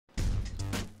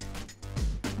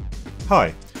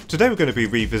Hi, today we're going to be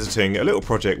revisiting a little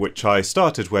project which I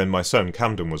started when my son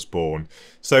Camden was born.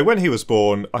 So when he was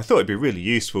born, I thought it'd be really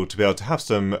useful to be able to have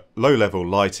some low-level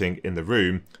lighting in the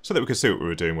room so that we could see what we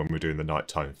were doing when we were doing the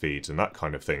nighttime feeds and that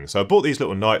kind of thing. So I bought these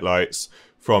little night lights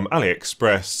from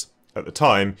AliExpress at the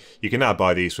time. You can now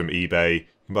buy these from eBay, you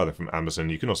can buy them from Amazon,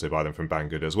 you can also buy them from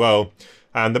Banggood as well.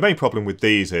 And the main problem with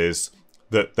these is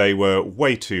that they were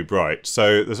way too bright.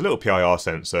 So there's a little PIR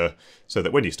sensor so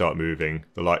that when you start moving,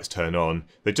 the lights turn on.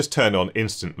 They just turn on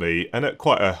instantly and at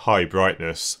quite a high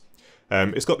brightness.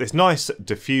 It's got this nice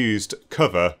diffused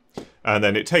cover, and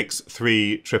then it takes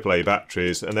 3 AAA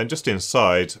batteries, and then just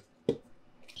inside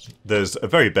there's a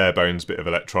very bare bones bit of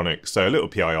electronics, so a little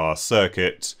PIR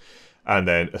circuit and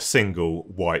then a single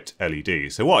white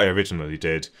LED. So what I originally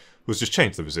did was just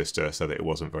change the resistor so that it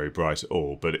wasn't very bright at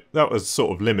all, but that was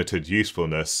sort of limited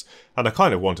usefulness, and I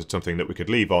kind of wanted something that we could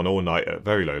leave on all night at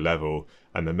very low level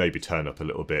and then maybe turn up a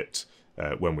little bit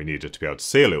when we needed to be able to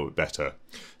see a little bit better.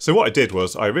 So what I did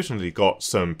was I originally got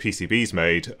some PCBs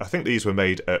made. I think these were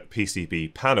made at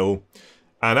PCB Panel,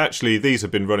 and actually these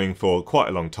have been running for quite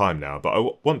a long time now, but I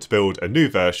want to build a new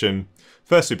version,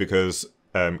 firstly because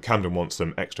Camden wants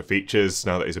some extra features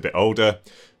now that he's a bit older,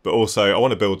 but also I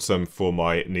want to build some for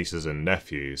my nieces and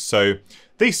nephews. So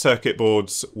these circuit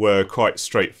boards were quite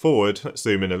straightforward. Let's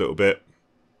zoom in a little bit.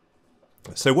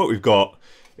 So what we've got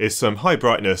is some high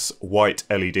brightness white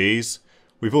LEDs.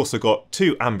 We've also got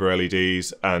 2 amber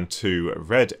LEDs and 2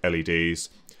 red LEDs,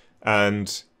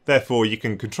 and therefore you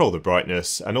can control the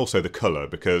brightness and also the colour,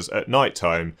 because at night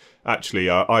time actually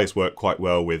our eyes work quite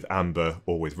well with amber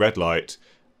or with red light,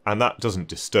 and that doesn't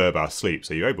disturb our sleep,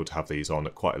 so you're able to have these on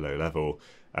at quite a low level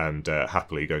and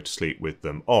happily go to sleep with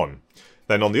them on.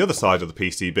 Then on the other side of the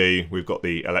PCB we've got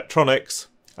the electronics,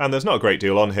 and there's not a great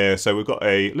deal on here, so we've got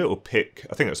a little PIC,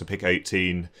 I think that's a PIC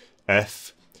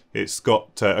 18F. It's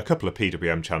got a couple of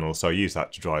PWM channels, so I use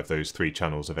that to drive those 3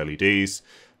 channels of LEDs.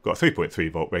 We've got a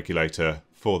 3.3 volt regulator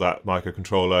for that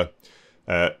microcontroller.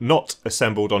 Not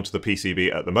assembled onto the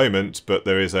PCB at the moment, but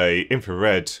there is a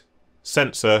infrared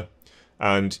sensor,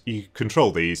 and you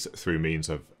control these through means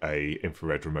of a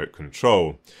infrared remote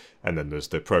control. And then there's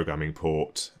the programming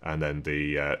port, and then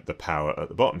the power at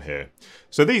the bottom here.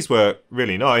 So these were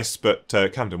really nice, but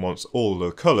Camden wants all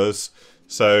the colours.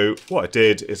 So what I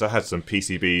did is I had some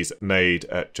PCBs made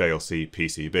at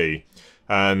JLCPCB,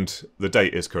 and the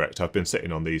date is correct. I've been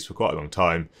sitting on these for quite a long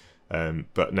time,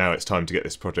 but now it's time to get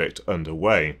this project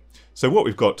underway. So what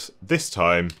we've got this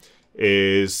time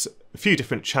is a few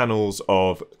different channels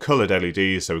of coloured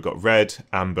LEDs. So we've got red,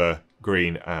 amber,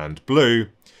 green and blue,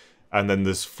 and then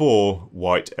there's 4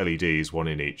 white LEDs, 1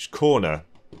 in each corner.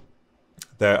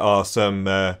 There are some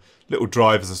little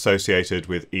drivers associated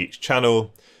with each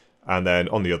channel, and then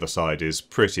on the other side is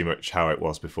pretty much how it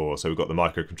was before. So we've got the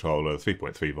microcontroller, the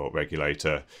 3.3 volt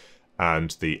regulator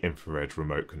and the infrared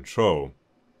remote control.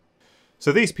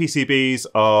 So these PCBs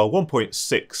are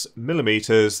 1.6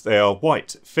 millimeters. They are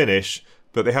white finish,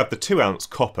 but they have the 2 ounce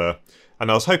copper, and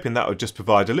I was hoping that would just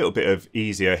provide a little bit of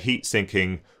easier heat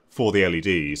sinking for the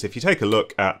LEDs. If you take a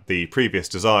look at the previous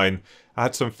design, I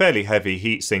had some fairly heavy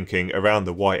heat sinking around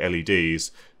the white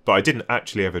LEDs, but I didn't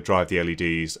actually ever drive the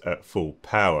LEDs at full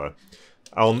power.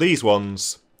 On these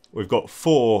ones, we've got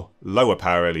 4 lower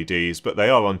power LEDs, but they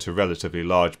are onto relatively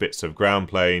large bits of ground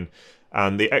plane,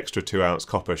 and the extra 2 ounce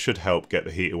copper should help get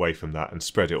the heat away from that and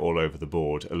spread it all over the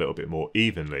board a little bit more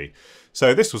evenly.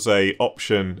 So this was an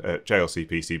option at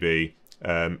JLCPCB.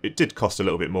 It did cost a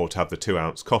little bit more to have the 2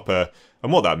 ounce copper,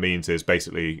 and what that means is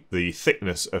basically the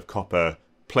thickness of copper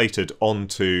plated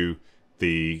onto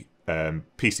the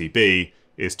PCB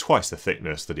is twice the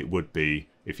thickness that it would be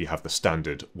if you have the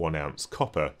standard 1 ounce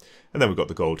copper. And then we've got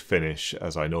the gold finish,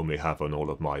 as I normally have on all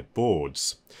of my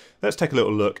boards. Let's take a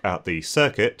little look at the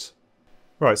circuit.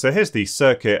 Right, so here's the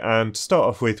circuit, and to start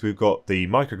off with we've got the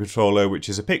microcontroller, which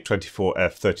is a PIC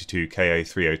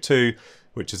 24F32KA302,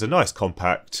 which is a nice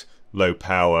compact low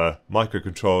power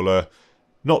microcontroller.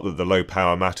 Not that the low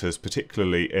power matters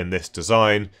particularly in this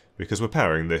design, because we're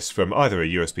powering this from either a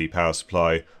USB power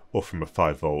supply or from a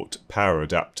 5 volt power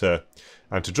adapter.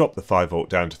 And to drop the 5 volt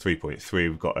down to 3.3,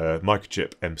 we've got a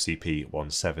Microchip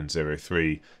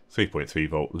MCP1703 3.3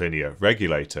 volt linear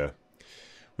regulator.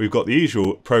 We've got the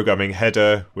usual programming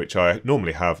header, which I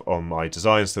normally have on my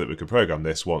design so that we can program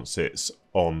this once it's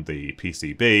on the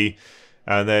PCB.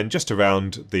 And then just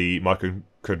around the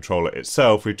microcontroller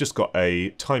itself, we've just got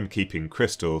a timekeeping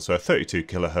crystal, so a 32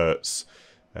 kilohertz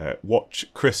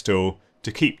watch crystal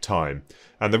to keep time.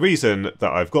 And the reason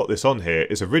that I've got this on here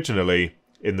is originally,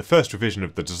 in the first revision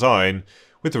of the design,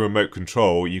 with the remote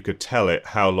control, you could tell it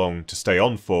how long to stay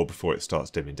on for before it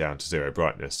starts dimming down to 0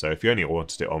 brightness. So if you only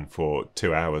wanted it on for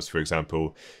 2 hours, for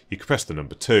example, you could press the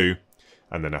number 2,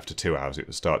 and then after 2 hours it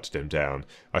would start to dim down.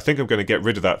 I think I'm going to get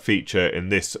rid of that feature in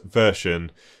this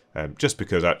version, just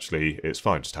because actually it's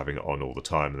fine just having it on all the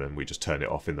time, and then we just turn it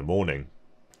off in the morning.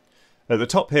 At the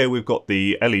top here we've got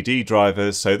the LED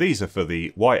drivers, so these are for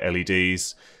the white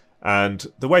LEDs, and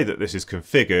the way that this is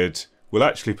configured will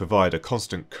actually provide a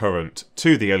constant current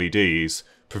to the LEDs,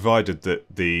 provided that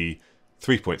the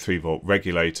 3.3 volt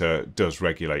regulator does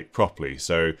regulate properly.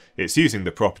 So it's using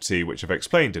the property which I've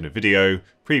explained in a video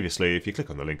previously. If you click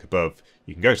on the link above,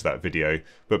 you can go to that video.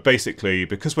 But basically,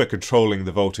 because we're controlling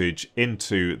the voltage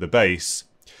into the base,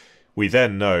 we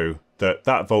then know that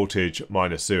that voltage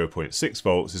minus 0.6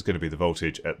 volts is going to be the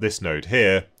voltage at this node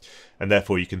here, and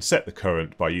therefore you can set the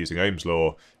current by using Ohm's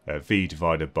law. V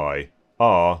divided by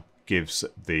R gives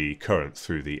the current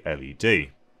through the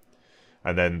LED.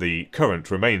 And then the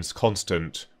current remains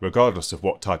constant regardless of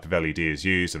what type of LED is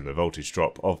used and the voltage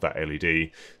drop of that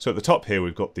LED. So at the top here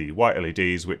we've got the white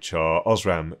LEDs, which are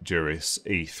Osram Duris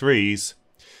E3s.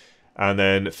 And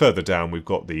then further down we've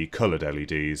got the coloured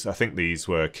LEDs. I think these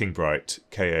were Kingbright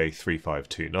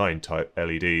KA3529 type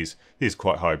LEDs. These are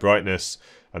quite high brightness,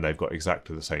 and they've got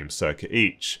exactly the same circuit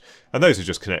each. And those are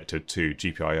just connected to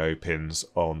GPIO pins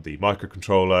on the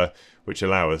microcontroller, which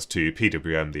allow us to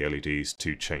PWM the LEDs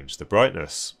to change the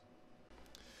brightness.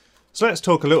 So let's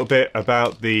talk a little bit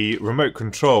about the remote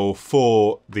control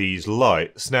for these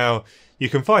lights. Now, you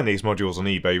can find these modules on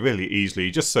eBay really easily.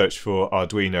 Just search for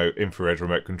Arduino infrared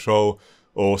remote control,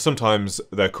 or sometimes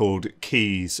they're called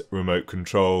Keys remote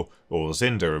control or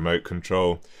Zinda remote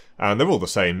control, and they're all the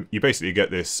same. You basically get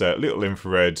this little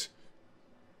infrared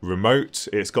remote.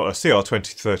 It's got a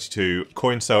CR2032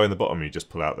 coin cell in the bottom. You just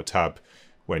pull out the tab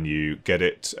when you get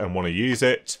it and want to use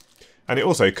it. And it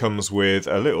also comes with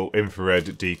a little infrared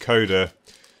decoder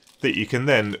that you can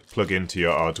then plug into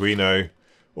your Arduino,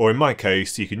 or in my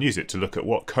case you can use it to look at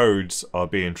what codes are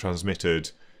being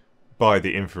transmitted by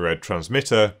the infrared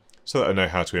transmitter so that I know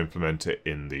how to implement it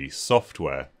in the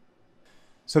software.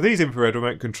 So these infrared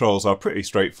remote controls are pretty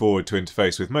straightforward to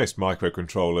interface with most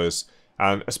microcontrollers,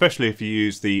 and especially if you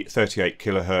use the 38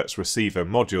 kHz receiver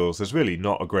modules, there's really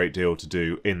not a great deal to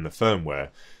do in the firmware.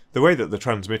 The way that the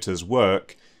transmitters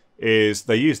work is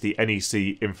they use the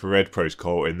NEC infrared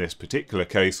protocol in this particular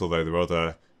case, although there are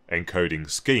other encoding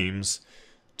schemes.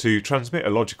 To transmit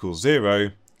a logical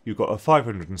 0, you've got a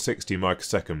 560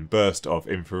 microsecond burst of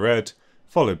infrared,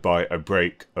 followed by a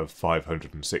break of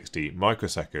 560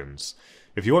 microseconds.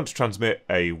 If you want to transmit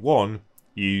a 1,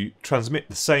 you transmit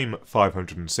the same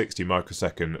 560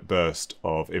 microsecond burst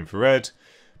of infrared,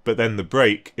 but then the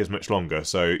break is much longer,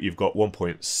 so you've got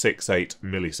 1.68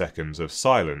 milliseconds of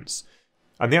silence.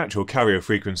 And the actual carrier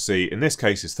frequency in this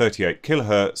case is 38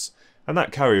 kHz, and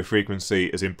that carrier frequency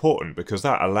is important because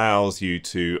that allows you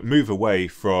to move away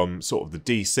from sort of the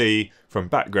DC, from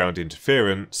background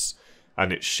interference,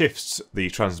 and it shifts the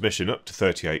transmission up to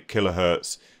 38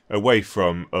 kHz away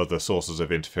from other sources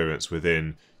of interference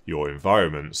within your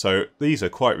environment. So these are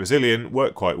quite resilient,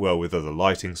 work quite well with other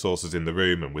lighting sources in the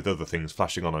room and with other things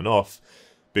flashing on and off,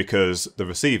 because the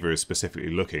receiver is specifically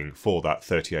looking for that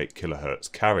 38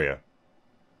 kHz carrier.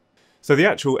 So the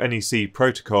actual NEC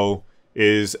protocol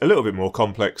is a little bit more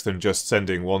complex than just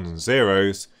sending ones and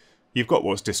zeros. You've got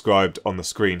what's described on the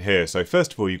screen here. So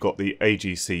first of all, you've got the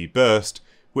AGC burst,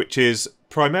 which is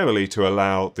primarily to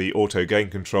allow the auto gain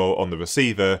control on the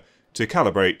receiver to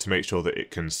calibrate to make sure that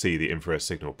it can see the infrared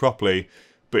signal properly,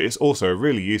 but it's also a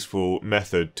really useful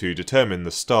method to determine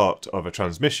the start of a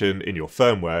transmission in your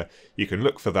firmware. You can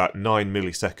look for that 9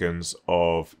 milliseconds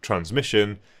of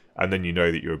transmission, and then you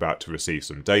know that you're about to receive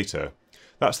some data.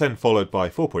 That's then followed by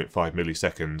 4.5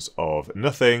 milliseconds of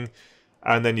nothing,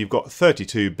 and then you've got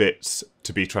 32 bits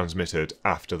to be transmitted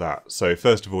after that. So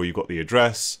first of all, you've got the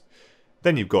address,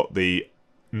 then you've got the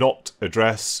not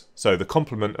address, so the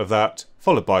complement of that,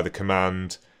 followed by the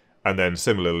command, and then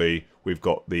similarly we've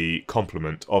got the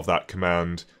complement of that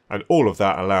command, and all of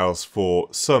that allows for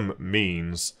some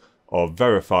means of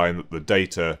verifying that the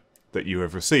data that you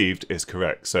have received is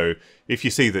correct. So if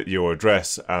you see that your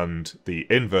address and the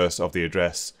inverse of the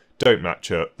address don't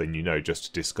match up, then you know just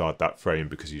to discard that frame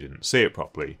because you didn't see it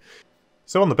properly.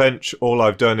 So on the bench, all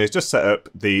I've done is just set up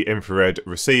the infrared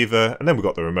receiver, and then we've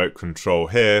got the remote control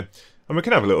here, and we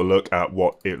can have a little look at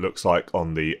what it looks like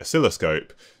on the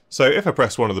oscilloscope. So if I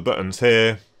press one of the buttons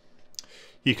here,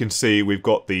 you can see we've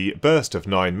got the burst of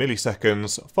 9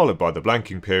 milliseconds followed by the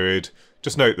blanking period.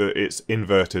 Just note that it's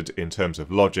inverted in terms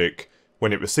of logic.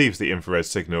 When it receives the infrared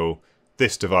signal,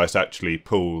 this device actually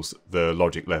pulls the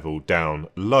logic level down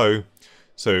low.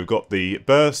 So we've got the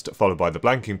burst followed by the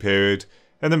blanking period,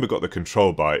 and then we've got the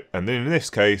control byte, and then in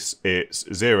this case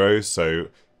it's zeros, so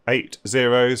 8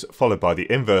 zeros followed by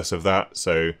the inverse of that,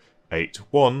 so 8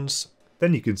 ones.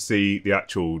 Then you can see the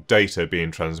actual data being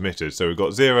transmitted. So we've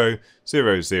got 0,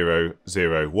 0, 0,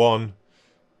 0, 1,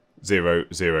 0,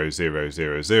 0, 0,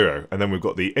 0, 0. And then we've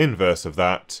got the inverse of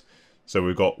that. So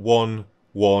we've got 1,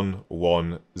 1,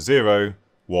 1, 0,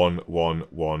 1, 1,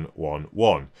 1, 1,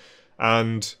 1.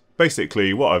 And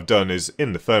basically what I've done is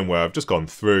in the firmware I've just gone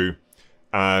through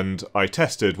and I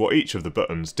tested what each of the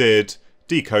buttons did,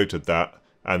 decoded that,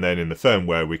 and then in the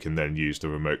firmware we can then use the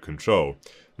remote control.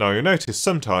 Now you'll notice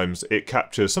sometimes it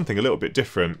captures something a little bit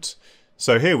different.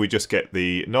 So here we just get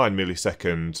the 9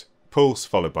 millisecond pulse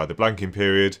followed by the blanking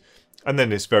period, and then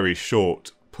this very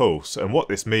short pulse. And what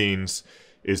this means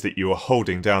is that you are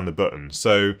holding down the button.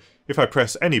 So if I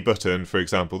press any button, for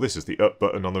example this is the up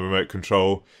button on the remote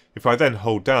control, if I then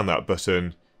hold down that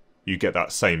button you get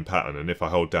that same pattern, and if I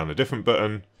hold down a different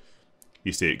button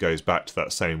you see it goes back to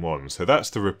that same one. So that's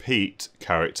the repeat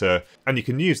character, and you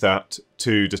can use that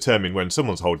to determine when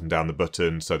someone's holding down the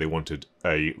button so they wanted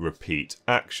a repeat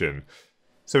action.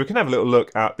 So we can have a little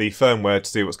look at the firmware to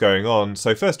see what's going on.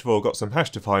 So first of all, got some hash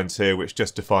defines here which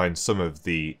just define some of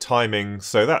the timing.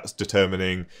 So that's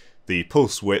determining the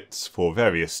pulse widths for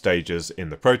various stages in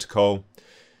the protocol.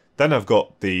 Then I've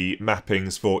got the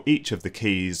mappings for each of the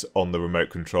keys on the remote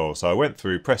control. So I went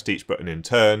through, pressed each button in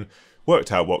turn,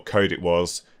 worked out what code it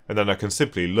was, and then I can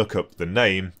simply look up the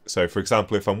name. So for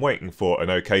example, if I'm waiting for an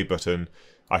OK button,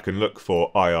 I can look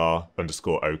for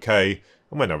IR_OK,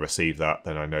 and when I receive that,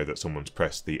 then I know that someone's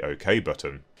pressed the OK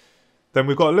button. Then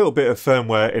we've got a little bit of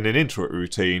firmware in an interrupt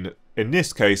routine. In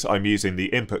this case, I'm using the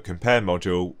input compare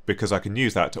module because I can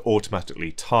use that to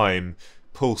automatically time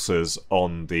pulses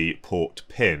on the port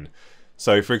pin.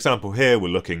 So for example, here we're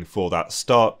looking for that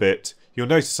start bit. You'll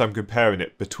notice I'm comparing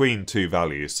it between two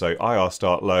values, so IR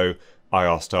start low,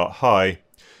 IR start high.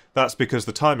 That's because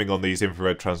the timing on these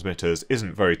infrared transmitters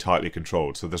isn't very tightly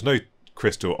controlled, so there's no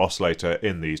crystal oscillator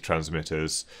in these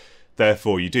transmitters.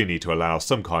 Therefore, you do need to allow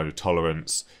some kind of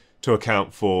tolerance to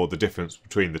account for the difference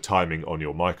between the timing on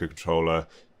your microcontroller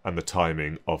and the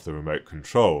timing of the remote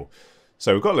control.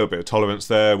 So we've got a little bit of tolerance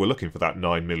there. We're looking for that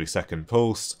 9 millisecond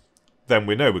pulse. Then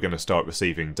we know we're going to start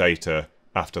receiving data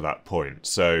after that point.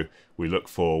 So we look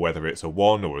for whether it's a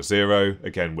 1 or a 0.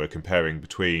 Again, we're comparing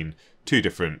between two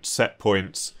different set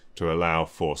points to allow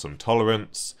for some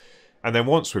tolerance. And then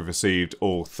once we've received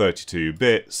all 32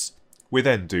 bits, we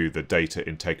then do the data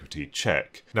integrity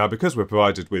check. Now, because we're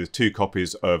provided with 2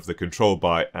 copies of the control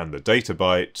byte and the data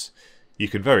byte, you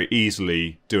can very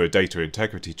easily do a data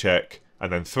integrity check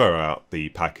and then throw out the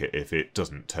packet if it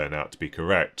doesn't turn out to be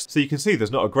correct. So you can see there's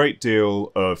not a great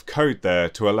deal of code there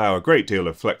to allow a great deal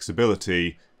of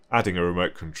flexibility adding a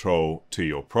remote control to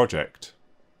your project.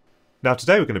 Now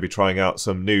today we're going to be trying out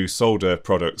some new solder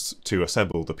products to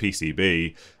assemble the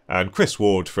PCB, and Chris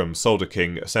Ward from Solder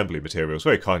King Assembly Materials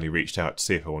very kindly reached out to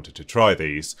see if I wanted to try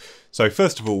these. So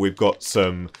first of all, we've got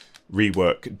some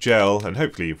rework gel, and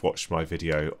hopefully you've watched my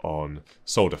video on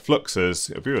solder fluxes.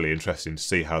 It'll be really interesting to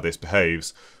see how this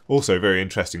behaves. Also very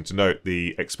interesting to note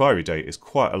the expiry date is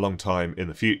quite a long time in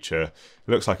the future. It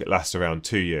looks like it lasts around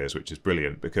 2 years, which is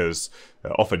brilliant because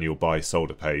often you'll buy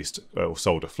solder paste or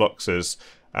solder fluxes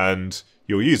and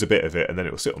you'll use a bit of it and then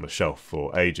it will sit on the shelf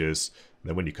for ages, and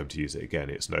then when you come to use it again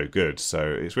it's no good. So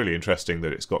it's really interesting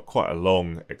that it's got quite a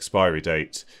long expiry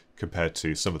date compared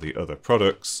to some of the other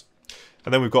products.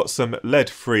 And then we've got some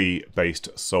lead-free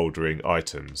based soldering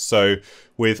items. So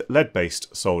with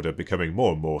lead-based solder becoming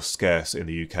more and more scarce in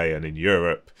the UK and in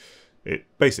Europe, it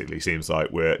basically seems like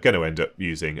we're going to end up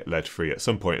using lead-free at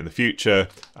some point in the future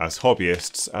as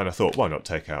hobbyists, and I thought why not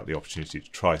take out the opportunity to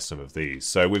try some of these.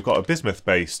 So we've got a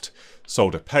bismuth-based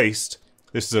solder paste.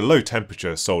 This is a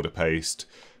low-temperature solder paste,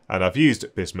 and I've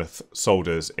used bismuth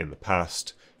solders in the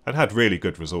past and had really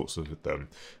good results with them.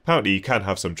 Apparently you can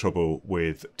have some trouble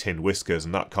with tin whiskers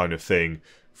and that kind of thing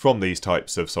from these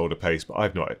types of solder paste, but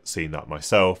I've not seen that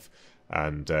myself,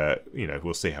 and you know,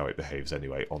 we'll see how it behaves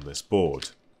anyway on this board.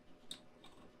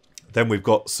 Then we've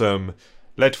got some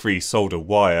lead-free solder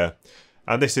wire,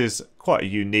 and this is quite a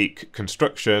unique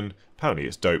construction. Apparently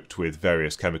it's doped with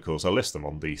various chemicals. I'll list them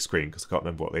on the screen because I can't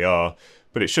remember what they are,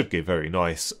 but it should give very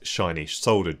nice shiny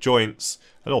solder joints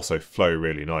and also flow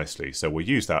really nicely. So we'll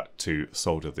use that to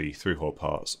solder the through-hole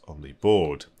parts on the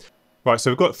board. Right, so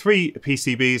we've got 3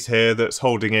 PCBs here that's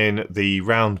holding in the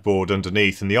round board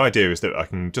underneath, and the idea is that I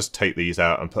can just take these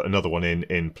out and put another one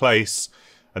in place,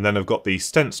 and then I've got the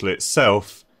stencil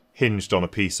itself hinged on a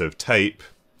piece of tape,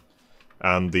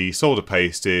 and the solder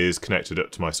paste is connected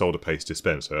up to my solder paste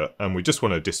dispenser, and we just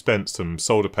want to dispense some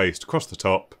solder paste across the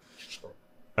top,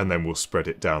 and then we'll spread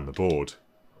it down the board.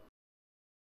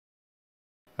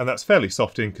 And that's fairly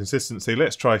soft in consistency.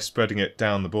 Let's try spreading it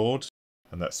down the board,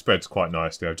 and that spreads quite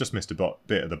nicely. I've just missed a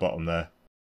bit at the bottom there.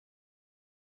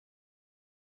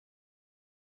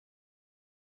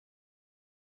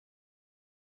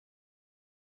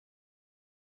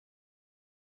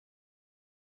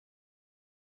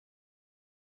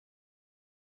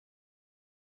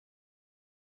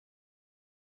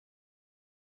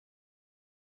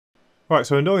 Right,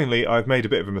 so annoyingly I've made a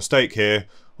bit of a mistake here.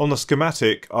 On the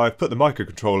schematic I've put the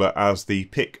microcontroller as the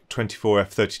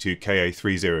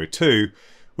PIC24F32KA302,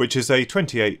 which is a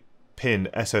 28-pin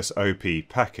SSOP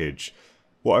package.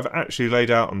 What I've actually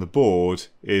laid out on the board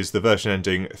is the version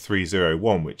ending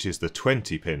 301, which is the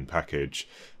 20-pin package.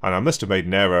 And I must have made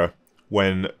an error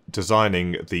when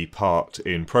designing the part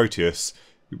in Proteus,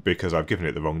 because I've given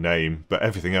it the wrong name, but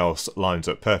everything else lines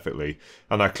up perfectly.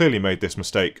 And I clearly made this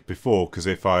mistake before, because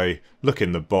if I look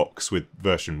in the box with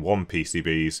version 1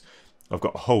 PCBs, I've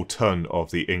got a whole ton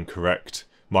of the incorrect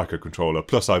microcontroller,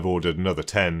 plus I've ordered another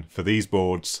 10 for these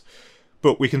boards.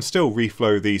 But we can still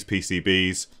reflow these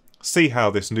PCBs, see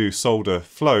how this new solder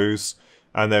flows,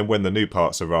 and then when the new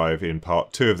parts arrive in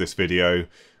part 2 of this video,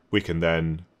 we can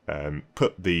then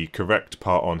put the correct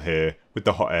part on here with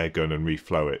the hot air gun and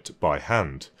reflow it by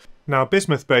hand. Now,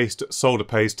 bismuth-based solder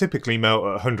paste typically melt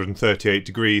at 138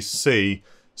 degrees C,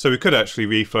 so we could actually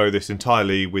reflow this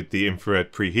entirely with the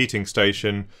infrared preheating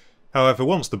station. However,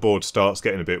 once the board starts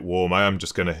getting a bit warm, I am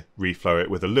just going to reflow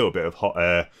it with a little bit of hot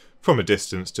air from a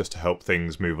distance just to help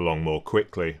things move along more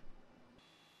quickly.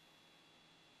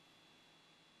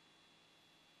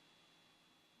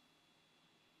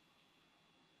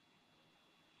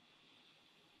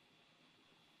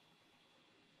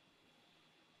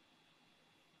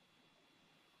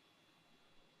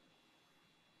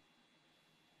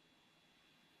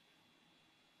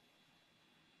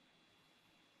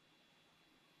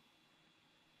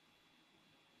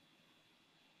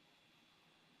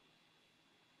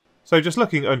 So just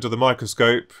looking under the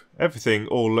microscope, everything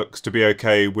all looks to be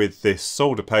okay with this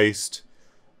solder paste.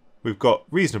 We've got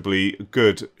reasonably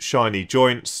good shiny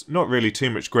joints, not really too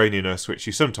much graininess, which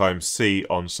you sometimes see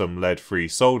on some lead-free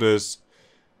solders.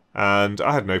 And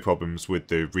I had no problems with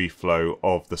the reflow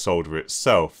of the solder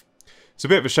itself. It's a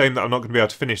bit of a shame that I'm not going to be able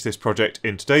to finish this project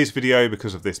in today's video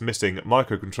because of this missing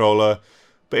microcontroller,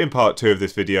 but in part 2 of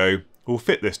this video, we'll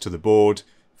fit this to the board,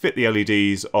 fit the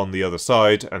LEDs on the other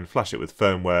side and flash it with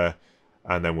firmware,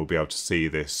 and then we'll be able to see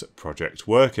this project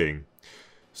working.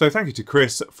 So thank you to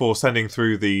Chris for sending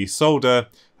through the solder,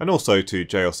 and also to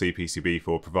JLCPCB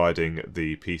for providing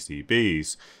the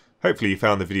PCBs. Hopefully you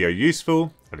found the video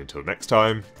useful, and until next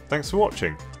time, thanks for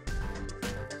watching.